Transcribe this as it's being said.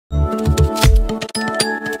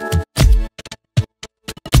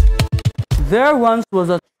There once was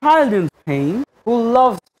a child in Spain who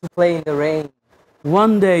loves to play in the rain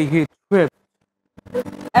One day he tripped.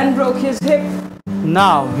 and broke his hip.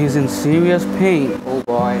 Now he's in serious pain. Oh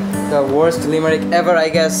boy, the worst limerick ever, I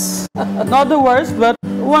guess. Not the worst, but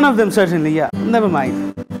one of them certainly, yeah. Never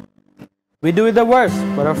mind. We do it the worst,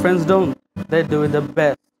 but our friends don't. They do it the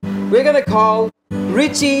best. We're gonna call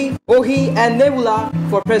Richie, Ohi, and Nebula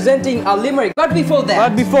for presenting a limerick. But before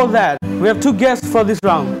that, we have two guests for this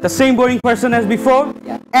round. The same boring person as before,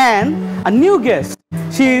 and a new guest.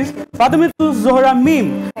 She is Fatimitu Zohra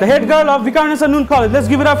Meme, the head girl of Vikarnasa Noon College. Let's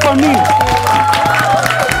give it up for Meme.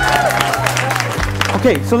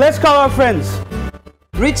 Okay, so let's call our friends.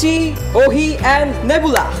 Richie, Ohi, and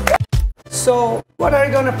Nebula. So, what are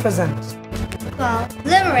you going to present? Well,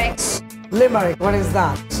 limericks. Limerick, what is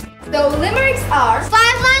that? So limericks are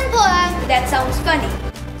 5-line poem that sounds funny.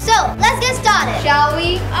 So let's get started, shall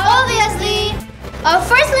we? Obviously, our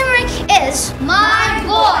first limerick is My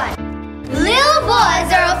Boy. Little boys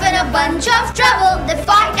are often a bunch of trouble. They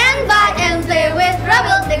fight and bite and play with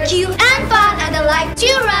rubble. They're cute and fun and they like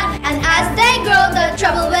to run. And as they grow, the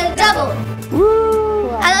trouble will double.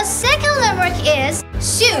 Woo. And the second limerick is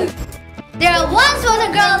Sue. There once was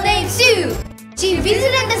a girl named Sue. She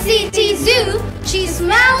visited the city zoo. She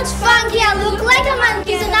smelled funky and looked like a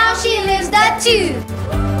monkey, so now she lives there too.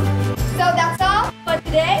 So that's all for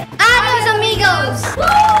today. Adios, amigos!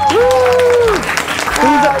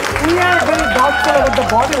 We are very doubtful about the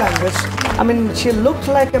body language. I mean, she looked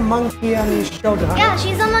like a monkey and you showed her. Yeah,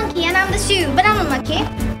 she's a monkey and I'm the shoe, but I'm a monkey.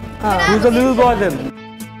 Who's the little boy then?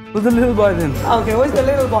 Who's the little boy then? Okay, who's the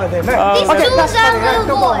little boy then? These Okay, two that's are funny, right?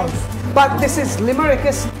 little Come on. boys. But this is limerick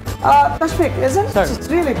is Tashfik, isn't it? Sir. It's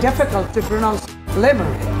really difficult to pronounce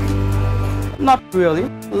limerick. Not really.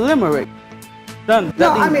 Limerick. Done.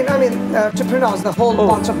 No, I mean to pronounce the whole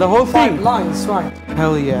bunch of the whole 5 thing. lines, right?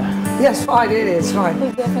 Hell yeah. Yes, fine, it is, right.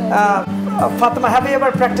 Fatima, have you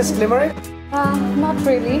ever practiced limerick? Not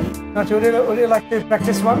really, Not, would you like to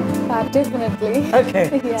practice one? definitely.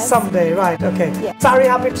 Okay, Yes. someday, right, okay. Yes. So are you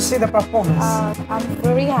happy to see the performance? I'm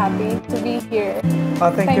very happy to be here.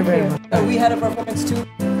 Thank you very much. We had a performance too.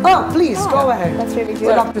 Oh, please, go ahead. That's really We'd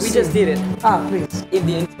good. love to We see. just did it Please. in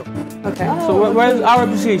the intro. Okay. So where's our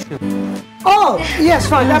appreciation? Oh, yes,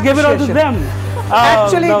 fine. Let's give it all to appreciation. them.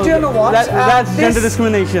 Actually, do you know what? That's gender This-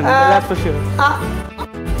 discrimination. That's for sure.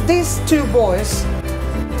 These two boys,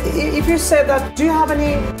 if you say that, do you have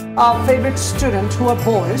any favorite student who are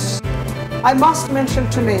boys? I must mention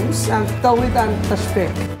two names, and Tawid and Tashfik.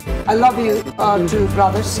 I love you, two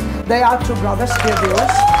brothers. They are two brothers, dear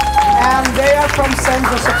viewers. And they are from St.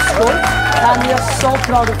 Joseph School. And we are so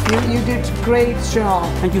proud of you. You did great job.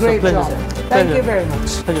 Thank you, great sir. Pleasure, job. sir. Thank Pleasure. you very much.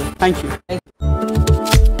 Pleasure. Thank you.